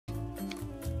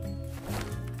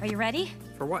Are you ready?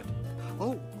 For what?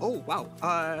 Oh,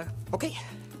 wow. Okay.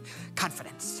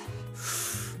 Confidence.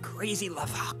 Crazy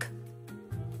love hawk.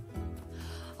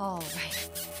 All right.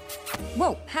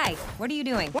 Whoa, hi. What are you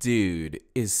doing? Dude,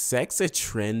 is sex a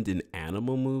trend in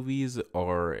animal movies,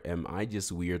 or am I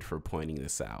just weird for pointing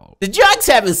this out? The jokes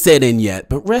haven't set in yet,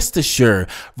 but rest assured,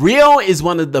 Rio is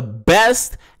one of the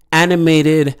best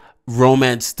animated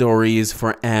romance stories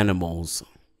for animals.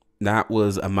 That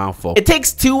was a mouthful. It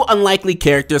takes two unlikely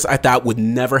characters I thought would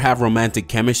never have romantic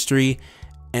chemistry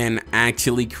and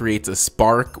actually creates a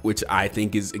spark, which I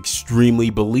think is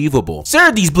extremely believable.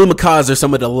 Sure, these blue macaws are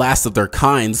some of the last of their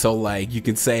kind, so like you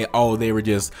can say, oh, they were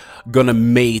just gonna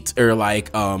mate or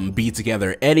like be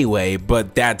together anyway,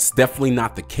 but that's definitely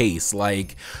not the case.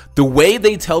 Like the way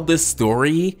they tell this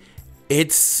story,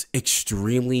 it's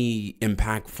extremely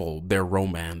impactful, their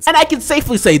romance. And I can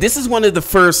safely say this is one of the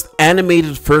first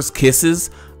animated first kisses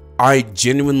I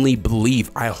genuinely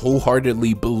believe, I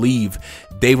wholeheartedly believe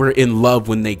they were in love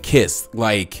when they kissed.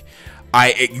 Like,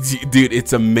 dude,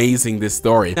 it's amazing, this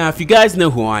story. Now, if you guys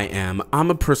know who I am, I'm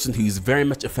a person who's very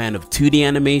much a fan of 2D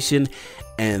animation,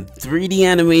 and 3D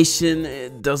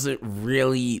animation doesn't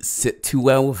really sit too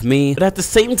well with me. But at the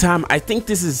same time, I think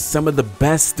this is some of the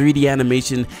best 3D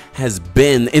animation has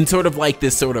been in sort of like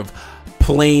this sort of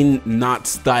plain, not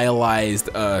stylized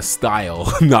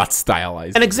style. Not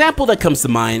stylized. An example that comes to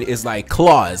mind is like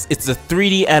Claws. It's a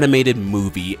 3D animated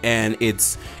movie and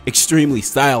it's extremely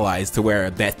stylized to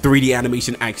where that 3D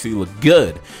animation actually look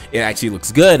good. It actually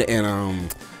looks good.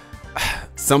 And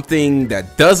something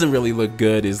that doesn't really look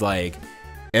good is like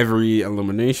every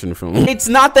Illumination film. It's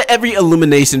not that every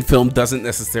Illumination film doesn't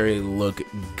necessarily look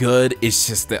good, it's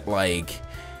just that like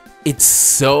it's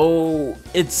so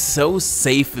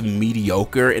safe and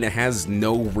mediocre, and it has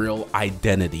no real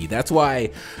identity. That's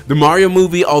why the Mario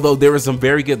movie, although there was some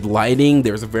very good lighting,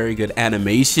 there was a very good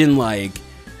animation, like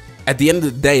at the end of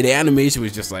the day the animation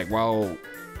was just like, well,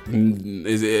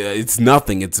 it's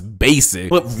nothing, it's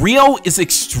basic. But Rio is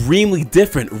extremely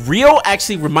different. Rio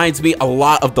actually reminds me a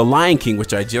lot of The Lion King,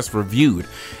 which I just reviewed.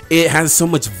 It has so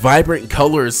much vibrant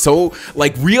colors, so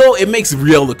like Rio, it makes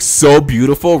Rio look so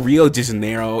beautiful. Rio de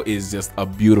Janeiro is just a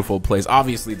beautiful place.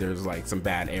 Obviously there's like some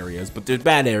bad areas, but there's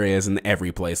bad areas in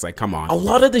every place, like come on. A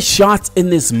lot of the shots in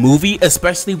this movie,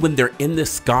 especially when they're in the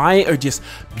sky, are just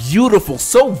beautiful,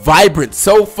 so vibrant,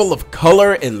 so full of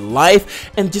color and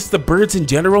life, and just the birds in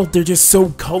general, they're just so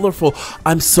colorful.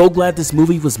 I'm so glad this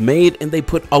movie was made and they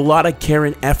put a lot of care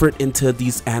and effort into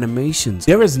these animations.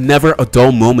 There is never a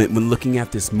dull moment when looking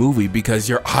at this movie because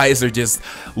your eyes are just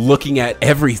looking at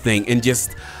everything and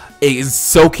just is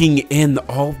soaking in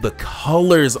all the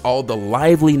colors, all the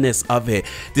liveliness of it.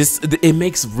 It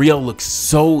makes Rio look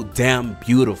so damn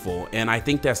beautiful, and I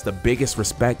think that's the biggest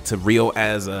respect to Rio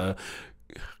as a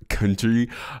country.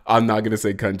 I'm not gonna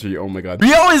say country, oh my god.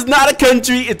 Rio is not a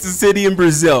country, it's a city in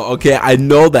Brazil, okay? I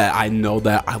know that.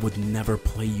 I would never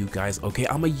play you guys, okay?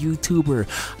 I'm a YouTuber.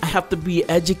 I have to be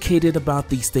educated about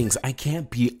these things. I can't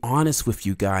be honest with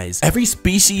you guys. Every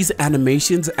species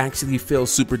animations actually feel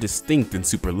super distinct and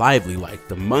super lively, like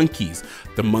the monkeys.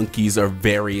 The monkeys are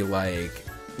very like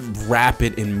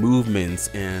rapid in movements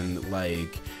and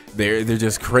like they're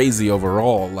just crazy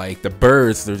overall. Like the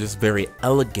birds, they're just very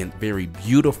elegant, very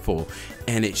beautiful,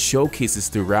 and it showcases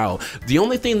throughout. The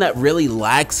only thing that really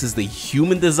lacks is the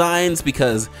human designs,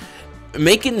 because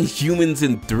making humans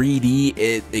in 3D,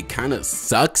 it kind of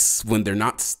sucks when they're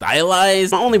not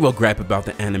stylized. My only real gripe about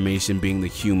the animation being the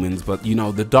humans, but you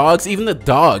know, the dogs, even the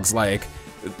dogs, like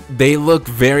they look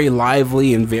very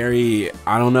lively and very,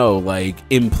 I don't know, like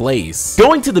in place.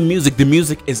 Going to the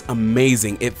music is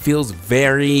amazing. It feels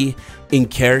very in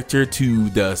character to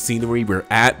the scenery we're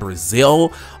at,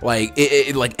 Brazil. Like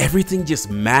like everything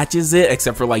just matches it,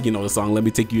 except for like, you know, the song Let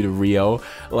Me Take You to Rio.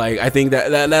 Like I think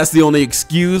that's the only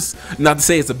excuse. Not to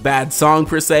say it's a bad song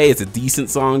per se, it's a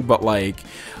decent song, but like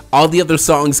all the other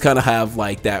songs kind of have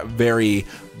like that very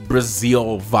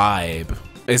Brazil vibe.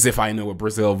 As if I know what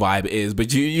Brazil vibe is,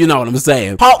 but you know what I'm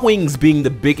saying. Hot Wings being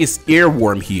the biggest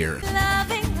earworm here.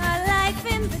 Loving our life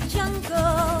in the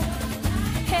jungle,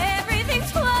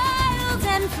 everything's wild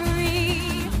and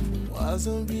free.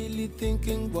 Wasn't really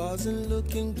thinking, wasn't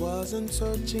looking, wasn't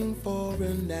searching for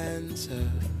an answer.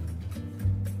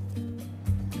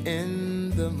 In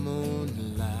the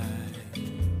moonlight,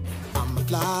 I'm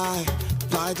fly,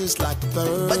 fly just like a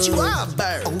bird. But you are a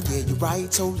bird. Oh yeah, you're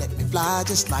right, so let me fly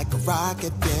just like a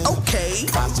rocket then. Okay.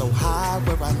 Fly so high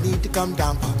where I need to come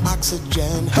down for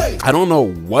oxygen. Hey. I don't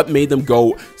know what made them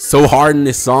go so hard in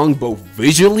this song, both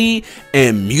visually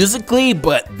and musically,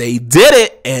 but they did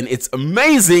it, and it's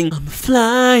amazing. I'm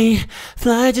fly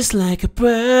just like a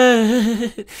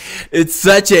bird. It's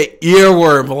such an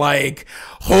earworm, like,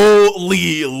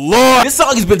 holy lord. This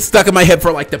song has been stuck in my head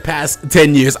for like the past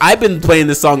 10 years. I've been playing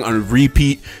this song on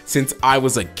repeat since I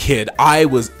was a kid. I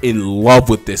was in love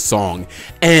with this song,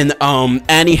 and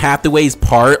Annie Hathaway's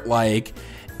part, like,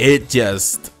 it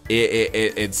just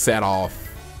it set off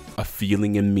a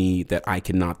feeling in me that I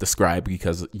cannot describe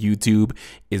because YouTube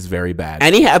is very bad.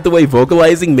 Annie Hathaway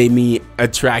vocalizing made me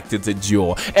attracted to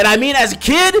Jewel, and I mean, as a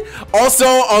kid, also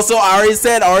I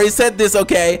already said this,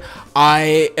 okay,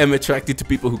 I am attracted to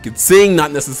people who can sing,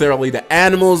 not necessarily the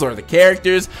animals or the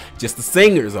characters, just the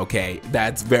singers, okay?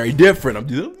 That's very different. I'm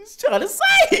just trying to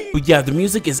say. But yeah, the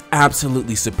music is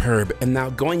absolutely superb. And now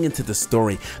going into the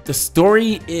story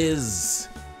is,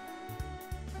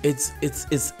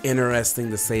 it's interesting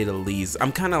to say the least.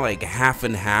 I'm kind of like half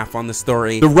and half on the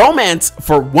story. The romance,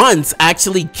 for once,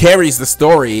 actually carries the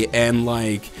story and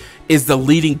like is the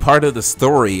leading part of the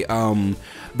story.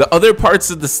 The other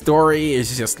parts of the story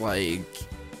is just like,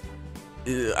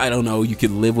 I don't know, you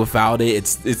could live without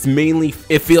it. It's mainly,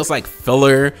 it feels like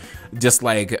filler, just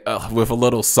like with a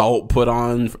little salt put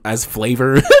on as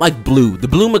flavor. Like Blue, the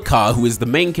blue macaw, who is the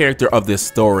main character of this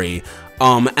story.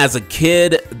 As a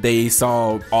kid, they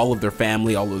saw all of their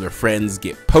family, all of their friends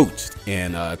get poached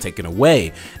and taken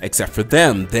away, except for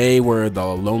them. They were the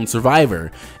lone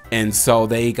survivor, and so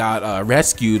they got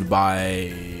rescued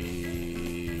by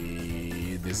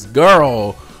this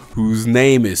girl whose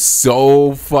name is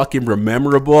so fucking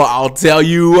memorable. I'll tell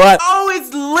you what. Oh,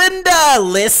 it's Linda.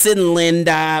 Listen,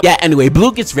 Linda. Yeah, anyway,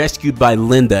 Blue gets rescued by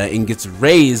Linda and gets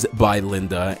raised by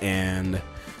Linda, and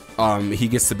he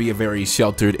gets to be a very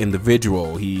sheltered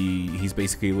individual. He's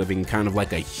basically living kind of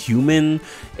like a human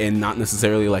and not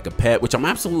necessarily like a pet, which I'm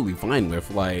absolutely fine with.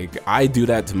 Like, I do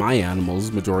that to my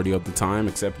animals majority of the time,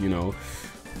 except, you know,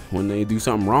 when they do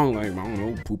something wrong, like, I don't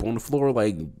know, poop on the floor,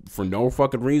 like, for no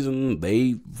fucking reason,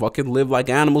 they fucking live like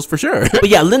animals for sure. But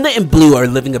yeah, Linda and Blue are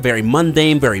living a very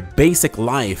mundane, very basic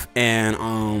life,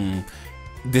 and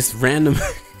this random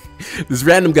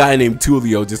guy named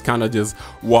Tulio just kind of just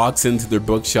walks into their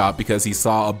bookshop because he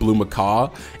saw a blue macaw,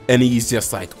 and he's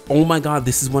just like, oh my god,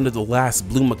 this is one of the last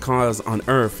blue macaws on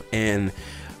Earth, and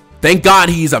thank God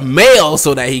he's a male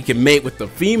so that he can mate with the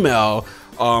female.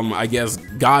 I guess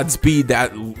Godspeed,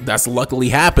 that's luckily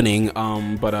happening.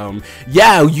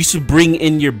 Yeah, you should bring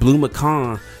in your blue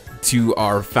macaw to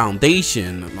our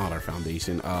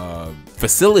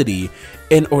facility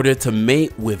in order to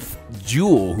mate with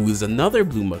Jewel, who is another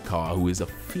blue macaw, who is a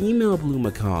female blue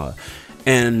macaw.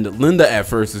 And Linda at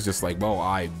first is just like, well,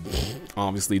 I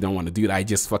obviously don't want to do that. I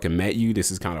just fucking met you.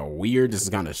 This is kind of weird. This is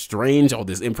kind of strange. All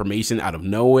this information out of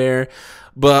nowhere.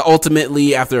 But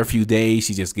ultimately, after a few days,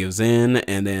 she just gives in.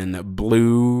 And then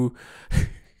Blue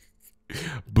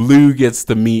gets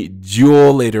to meet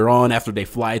Jewel later on after they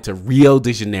fly to Rio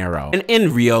de Janeiro. And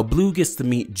in Rio, Blue gets to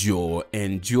meet Jewel.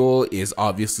 And Jewel is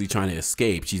obviously trying to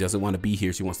escape. She doesn't want to be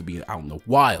here. She wants to be out in the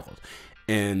wild.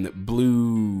 And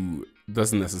Blue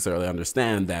doesn't necessarily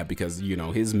understand that because, you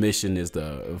know, his mission is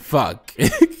to fuck.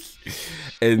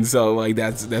 And so, like,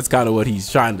 that's kind of what he's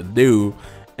trying to do.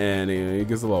 And it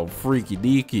gets a little freaky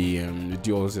deaky, and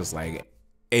Jewel's just like,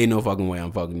 ain't no fucking way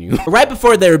I'm fucking you. Right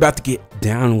before they're about to get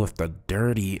down with the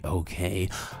dirty, okay,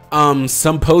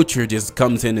 some poacher just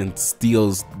comes in and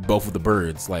steals both of the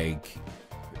birds, like,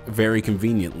 very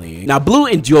conveniently. Now Blue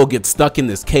and Jewel get stuck in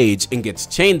this cage and gets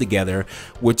chained together,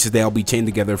 which they'll be chained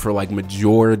together for like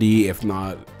majority, if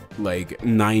not like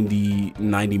 90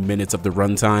 minutes of the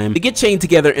runtime. They get chained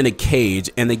together in a cage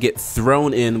and they get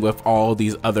thrown in with all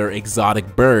these other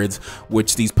exotic birds,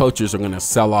 which these poachers are going to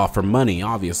sell off for money,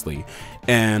 obviously.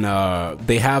 And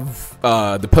they have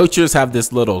the poachers have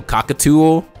this little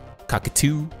cockatoo.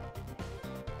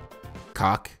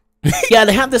 Yeah,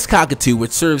 they have this cockatoo,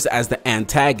 which serves as the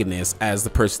antagonist, as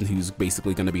the person who's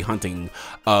basically going to be hunting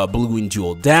Blue and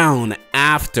Jewel down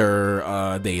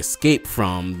after they escape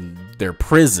from their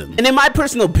prison. And in my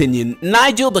personal opinion,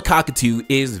 Nigel the cockatoo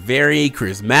is very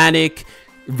charismatic,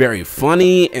 very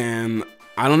funny, and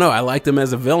I don't know, I like them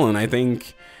as a villain. I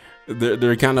think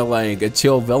they're kind of like a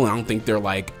chill villain. I don't think they're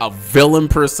like a villain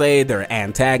per se. They're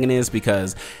antagonists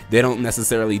because they don't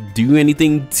necessarily do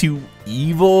anything too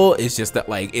evil. It's just that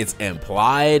like it's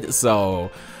implied.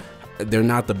 So They're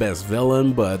not the best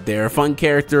villain, but they're a fun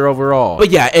character overall.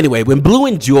 But yeah, anyway, when Blue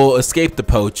and Jewel escape the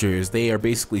poachers, they are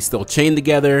basically still chained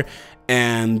together,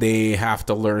 and they have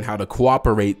to learn how to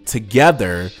cooperate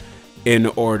together in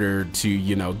order to,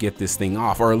 you know, get this thing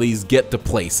off, or at least get to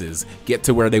places, get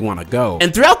to where they want to go.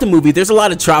 And throughout the movie, there's a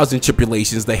lot of trials and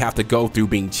tribulations they have to go through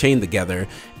being chained together,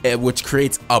 which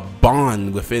creates a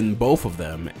bond within both of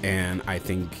them, and I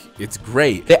think it's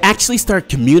great. They actually start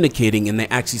communicating, and they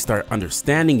actually start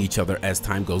understanding each other as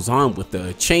time goes on with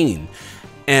the chain,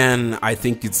 and I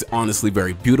think it's honestly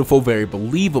very beautiful, very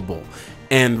believable.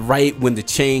 And right when the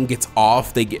chain gets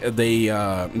off, they're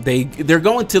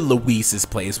going to Luis's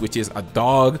place, which is a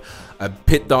dog, a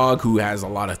pit dog who has a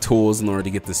lot of tools in order to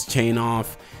get this chain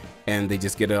off, and they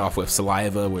just get it off with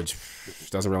saliva, which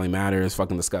doesn't really matter. It's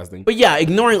fucking disgusting. But yeah,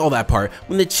 ignoring all that part,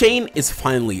 when the chain is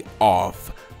finally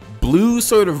off, Blue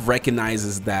sort of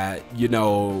recognizes that, you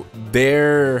know,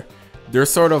 they're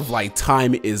sort of like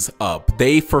time is up.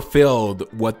 They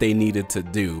fulfilled what they needed to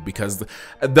do, because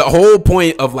the whole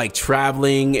point of like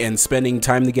traveling and spending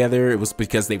time together, it was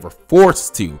because they were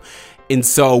forced to. And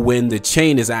so when the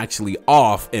chain is actually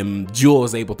off and Jewel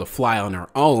is able to fly on her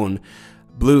own,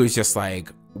 Blue is just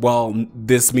like, well,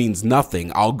 this means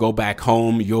nothing. I'll go back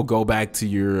home. You'll go back to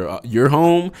your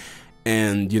home.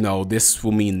 And, you know, this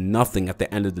will mean nothing at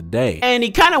the end of the day. And he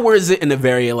kind of wears it in a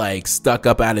very like stuck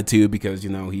up attitude, because,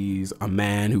 you know, he's a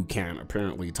man who can't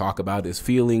apparently talk about his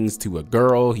feelings to a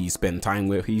girl he spent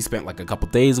like a couple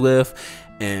days with,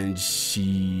 and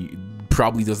she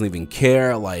probably doesn't even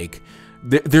care. Like,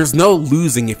 there's no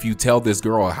losing if you tell this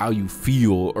girl how you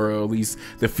feel, or at least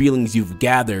the feelings you've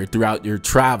gathered throughout your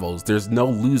travels. There's no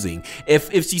losing.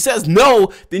 If she says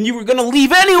no, then you were gonna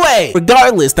leave anyway.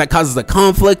 Regardless, that causes a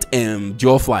conflict, and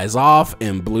Joel flies off,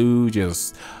 and Blue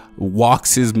just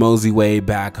walks his mosey way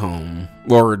back home,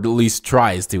 or at least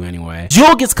tries to anyway.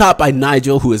 Joel gets caught by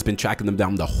Nigel, who has been tracking them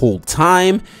down the whole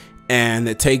time, and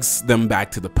it takes them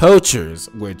back to the poachers,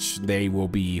 which they will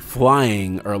be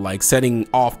flying, or like setting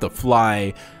off to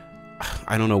fly,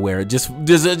 I don't know where, just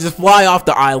fly off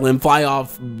the island, fly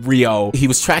off Rio. He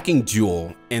was tracking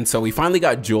Jewel, and so he finally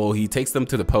got Jewel. He takes them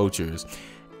to the poachers,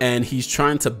 and he's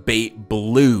trying to bait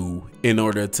Blue in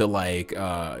order to like,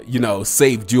 you know,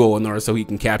 save Jewel, in order so he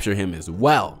can capture him as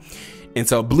well. And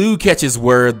so Blue catches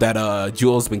word that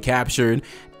Jewel's been captured,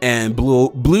 and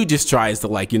Blue just tries to,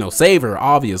 like, you know, save her,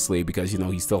 obviously, because, you know,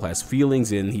 he still has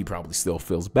feelings, and he probably still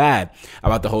feels bad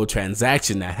about the whole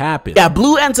transaction that happened. Yeah,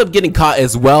 Blue ends up getting caught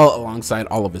as well, alongside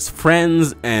all of his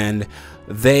friends, and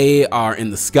they are in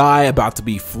the sky about to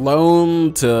be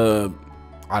flown to,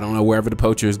 I don't know, wherever the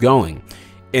poacher is going.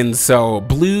 And so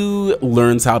Blue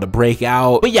learns how to break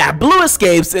out. But yeah, Blue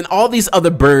escapes, and all these other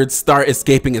birds start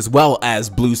escaping as well, as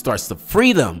Blue starts to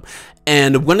free them.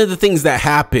 And one of the things that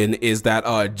happen is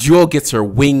that Jewel gets her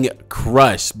wing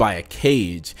crushed by a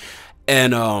cage.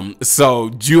 And so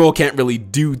Jewel can't really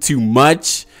do too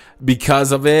much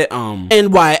because of it.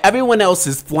 And while everyone else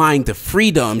is flying to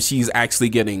freedom, she's actually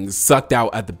getting sucked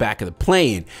out at the back of the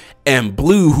plane. And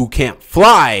Blue, who can't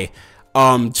fly,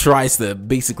 tries to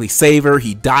basically save her.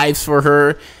 He dives for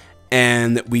her,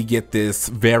 and we get this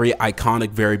very iconic,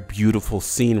 very beautiful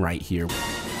scene right here.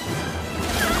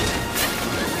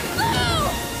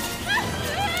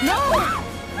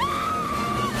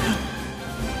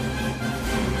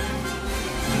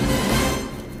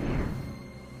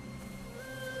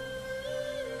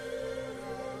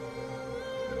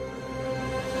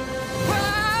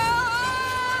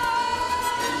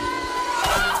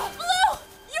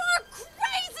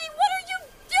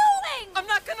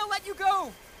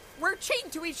 We're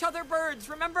chained to each other birds,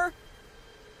 remember?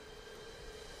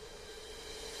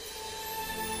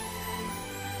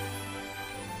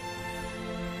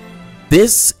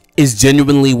 This is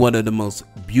genuinely one of the most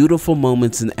beautiful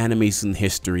moments in animation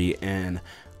history, and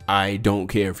I don't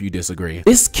care if you disagree.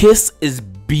 This kiss is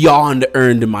beyond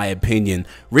earned, in my opinion.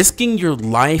 Risking your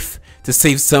life to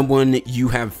save someone you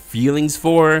have feelings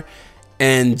for,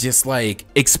 and just like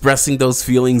expressing those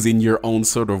feelings in your own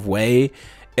sort of way,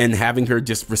 and having her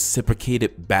just reciprocate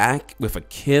it back with a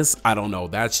kiss, I don't know,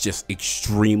 that's just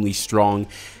extremely strong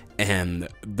and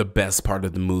the best part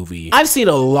of the movie. I've seen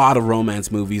a lot of romance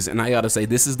movies, and I gotta say,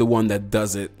 this is the one that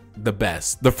does it the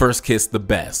best. The first kiss, the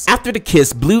best. After the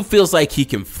kiss, Blue feels like he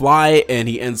can fly, and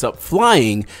he ends up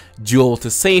flying Jewel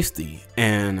to safety,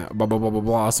 and blah blah blah blah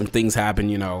blah. Some things happen,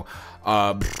 you know.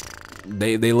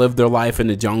 they live their life in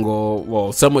the jungle,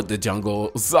 well, somewhat the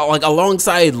jungle, so like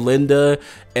alongside Linda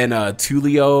and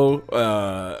Tulio,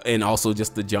 and also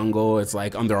just the jungle. It's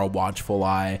like under a watchful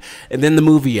eye, and then the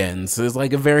movie ends. It's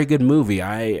like a very good movie.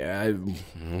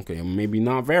 Okay, maybe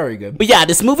not very good, but yeah,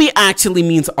 this movie actually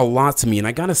means a lot to me, and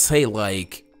I gotta say,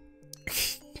 like,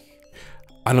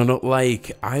 I don't know,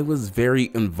 like, I was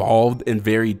very involved and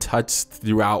very touched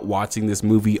throughout watching this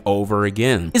movie over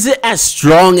again. Is it as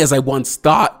strong as I once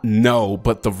thought? No,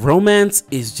 but the romance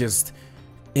is just,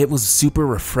 it was super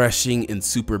refreshing and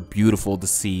super beautiful to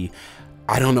see.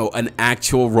 I don't know, an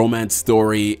actual romance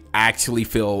story actually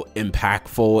feel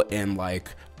impactful and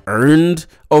like earned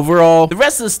overall. The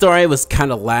rest of the story was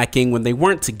kind of lacking when they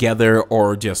weren't together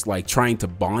or just like trying to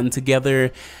bond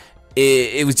together.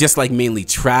 It was just like mainly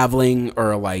traveling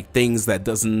or like things that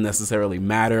doesn't necessarily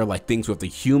matter, like things with the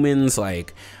humans.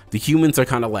 Like the humans are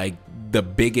kind of like the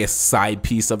biggest side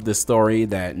piece of the story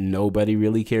that nobody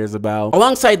really cares about,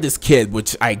 alongside this kid,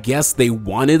 which I guess they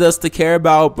wanted us to care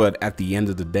about, but at the end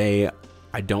of the day,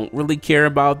 I don't really care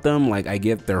about them. Like, I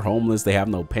get they're homeless, they have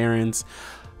no parents,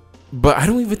 but I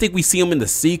don't even think we see them in the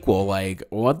sequel. Like,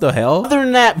 what the hell? Other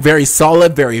than that, very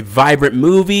solid, very vibrant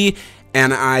movie.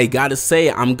 And I gotta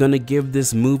say, I'm gonna give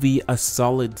this movie a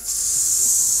solid shit.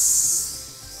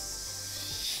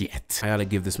 I gotta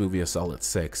give this movie a solid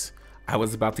 6. I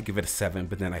was about to give it a 7,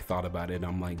 but then I thought about it and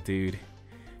I'm like, dude,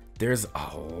 there's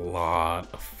a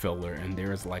lot of filler and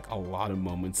there's like a lot of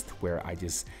moments where I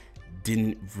just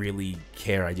didn't really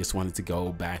care. I just wanted to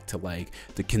go back to like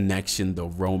the connection, the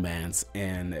romance,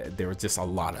 and there was just a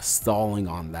lot of stalling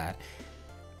on that.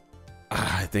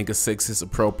 I think a 6 is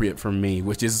appropriate for me,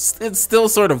 which is, it's still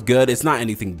sort of good. It's not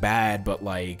anything bad, but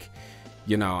like,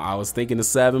 you know, I was thinking a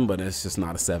 7, but it's just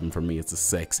not a 7 for me. It's a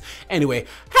 6. Anyway,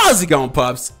 how's it going,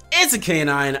 pups? It's a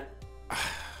canine.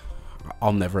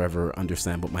 I'll never ever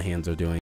understand what my hands are doing.